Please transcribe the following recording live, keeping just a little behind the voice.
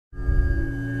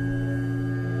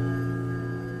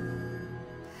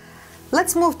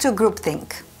Let's move to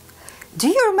groupthink. Do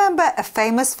you remember a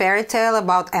famous fairy tale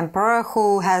about emperor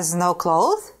who has no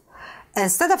clothes?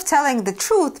 Instead of telling the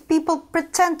truth, people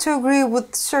pretend to agree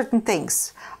with certain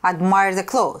things, admire the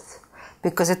clothes,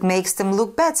 because it makes them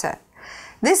look better.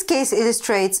 This case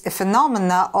illustrates a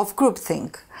phenomena of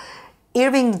groupthink.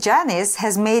 Irving Janis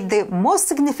has made the most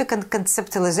significant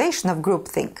conceptualization of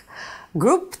groupthink.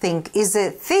 Groupthink is a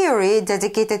theory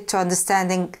dedicated to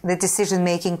understanding the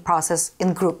decision-making process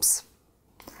in groups.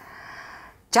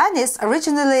 Janis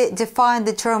originally defined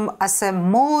the term as a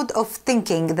mode of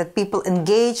thinking that people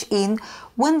engage in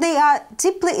when they are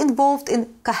deeply involved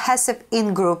in cohesive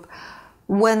in-group,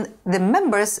 when the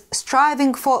members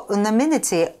striving for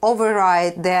unanimity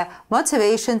override their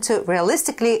motivation to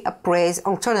realistically appraise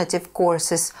alternative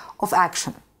courses of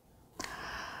action.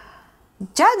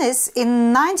 Janis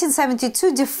in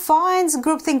 1972 defines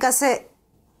groupthink as a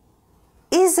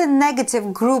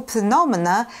negative group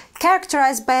phenomena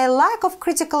characterized by a lack of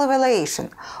critical evaluation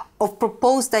of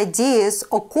proposed ideas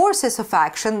or courses of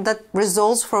action that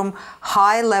results from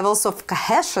high levels of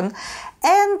cohesion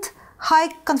and high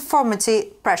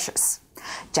conformity pressures.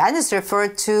 Janis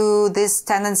referred to this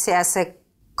tendency as a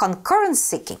concurrence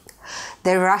seeking.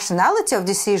 The rationality of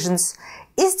decisions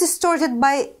is distorted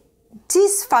by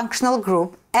dysfunctional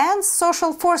group and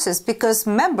social forces because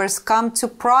members come to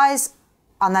prize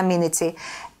anonymity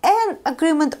and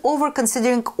agreement over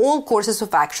considering all courses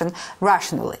of action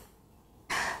rationally.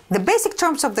 The basic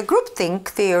terms of the groupthink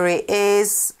theory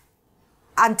is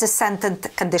antecedent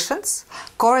conditions,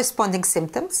 corresponding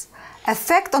symptoms,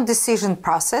 effect on decision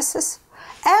processes,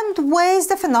 and ways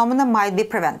the phenomena might be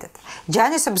prevented.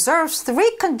 Janis observes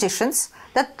three conditions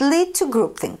that lead to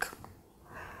groupthink: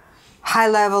 high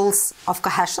levels of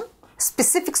cohesion,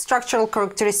 specific structural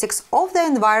characteristics of the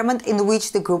environment in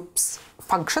which the group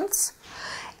functions,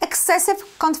 excessive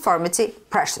conformity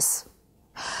pressures.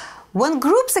 When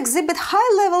groups exhibit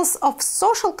high levels of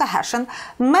social cohesion,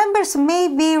 members may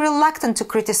be reluctant to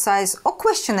criticize or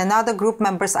question another group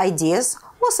member's ideas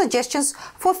or suggestions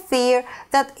for fear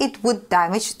that it would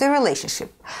damage the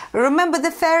relationship. Remember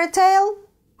the fairy tale?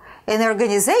 In an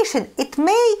organization, it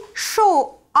may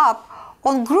show up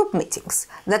on group meetings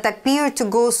that appear to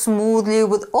go smoothly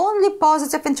with only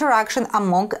positive interaction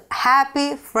among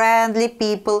happy, friendly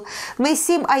people may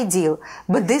seem ideal,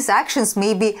 but these actions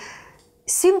may be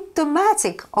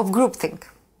symptomatic of groupthink.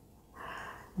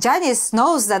 Janis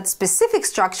knows that specific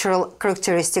structural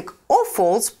characteristics or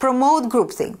faults promote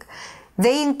groupthink.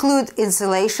 They include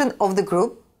insulation of the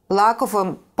group, lack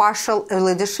of partial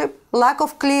leadership, lack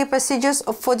of clear procedures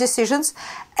for decisions,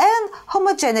 and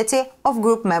homogeneity of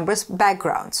group members'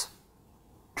 backgrounds.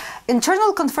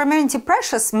 Internal conformity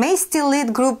pressures may still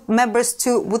lead group members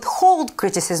to withhold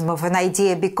criticism of an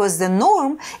idea because the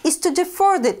norm is to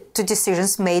defer to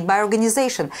decisions made by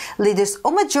organization, leaders,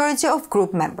 or majority of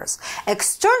group members.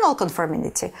 External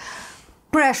conformity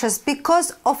pressures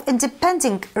because of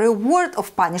independent reward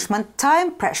of punishment,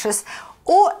 time pressures,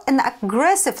 or an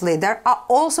aggressive leader are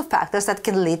also factors that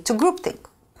can lead to groupthink.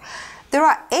 There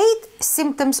are 8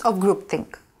 symptoms of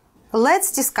groupthink.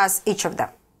 Let's discuss each of them.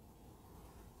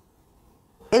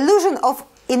 Illusion of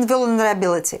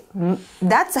invulnerability.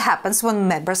 That happens when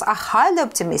members are highly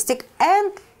optimistic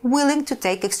and willing to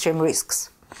take extreme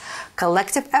risks.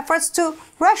 Collective efforts to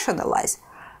rationalize.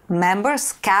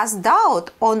 Members cast doubt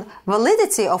on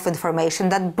validity of information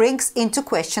that brings into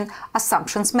question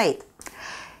assumptions made.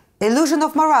 Illusion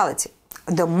of morality.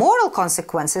 The moral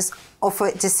consequences of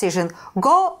a decision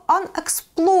go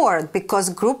unexplored because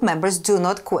group members do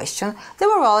not question the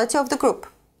morality of the group.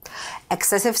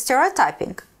 Excessive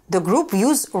stereotyping. The group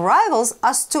views rivals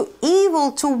as too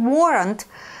evil to warrant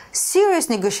serious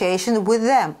negotiation with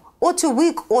them, or too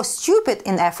weak or stupid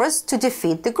in efforts to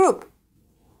defeat the group.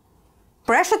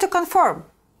 Pressure to conform.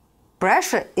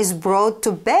 Pressure is brought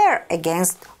to bear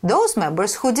against those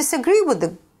members who disagree with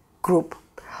the group,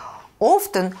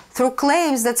 often through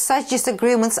claims that such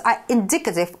disagreements are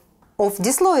indicative of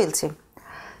disloyalty.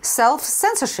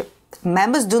 Self-censorship.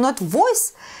 Members do not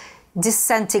voice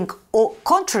dissenting or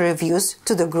contrary views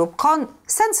to the group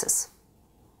consensus.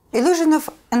 Illusion of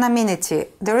anonymity.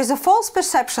 There is a false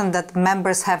perception that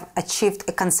members have achieved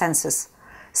a consensus.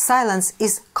 Silence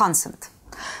is consent.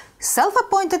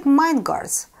 Self-appointed mind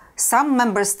guards. Some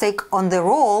members take on the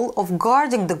role of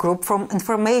guarding the group from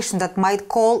information that might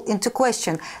call into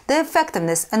question the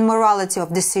effectiveness and morality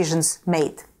of decisions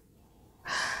made.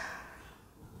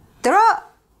 There are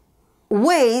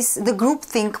ways the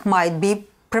groupthink might be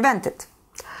prevented.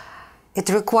 It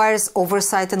requires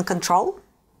oversight and control.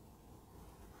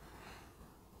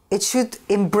 It should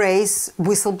embrace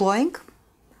whistleblowing,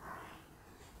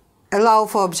 allow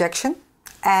for objection,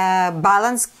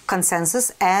 balance,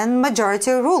 consensus, and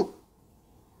majority rule.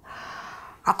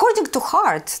 According to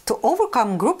Hart, to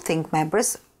overcome groupthink,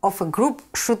 members of a group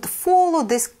should follow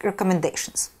these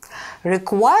recommendations.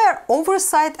 Require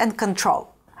oversight and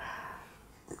control,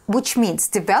 which means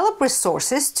develop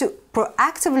resources to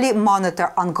proactively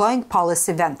monitor ongoing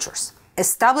policy ventures,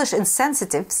 establish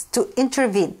incentives to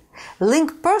intervene,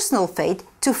 link personal fate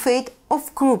to fate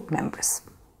of group members.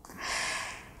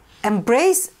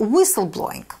 Embrace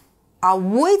whistleblowing.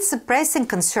 Avoid suppressing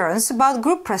concerns about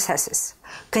group processes.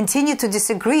 Continue to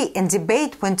disagree and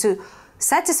debate when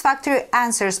satisfactory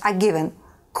answers are given.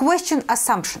 Question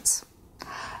assumptions.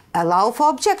 Allow for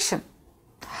objection.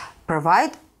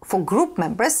 Provide for group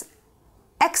members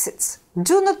exits.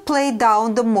 Do not play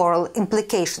down the moral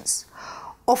implications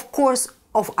of course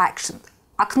of action.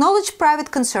 Acknowledge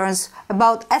private concerns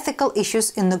about ethical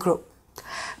issues in the group.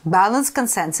 Balance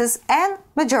consensus and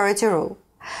majority rule.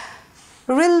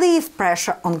 Relieve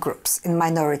pressure on groups in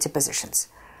minority positions.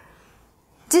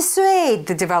 Dissuade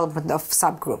the development of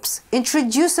subgroups.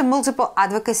 Introduce a multiple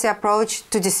advocacy approach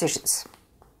to decisions.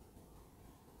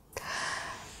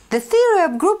 The theory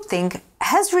of groupthink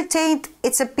has retained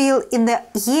its appeal in the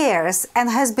years and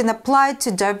has been applied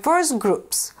to diverse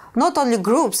groups, not only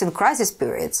groups in crisis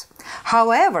periods.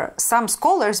 However, some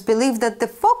scholars believe that the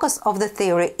focus of the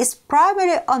theory is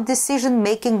primarily on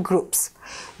decision-making groups,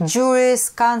 juries,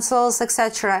 councils,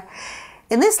 etc.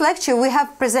 In this lecture, we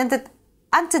have presented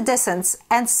antecedents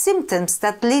and symptoms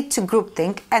that lead to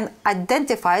groupthink and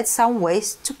identified some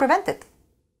ways to prevent it.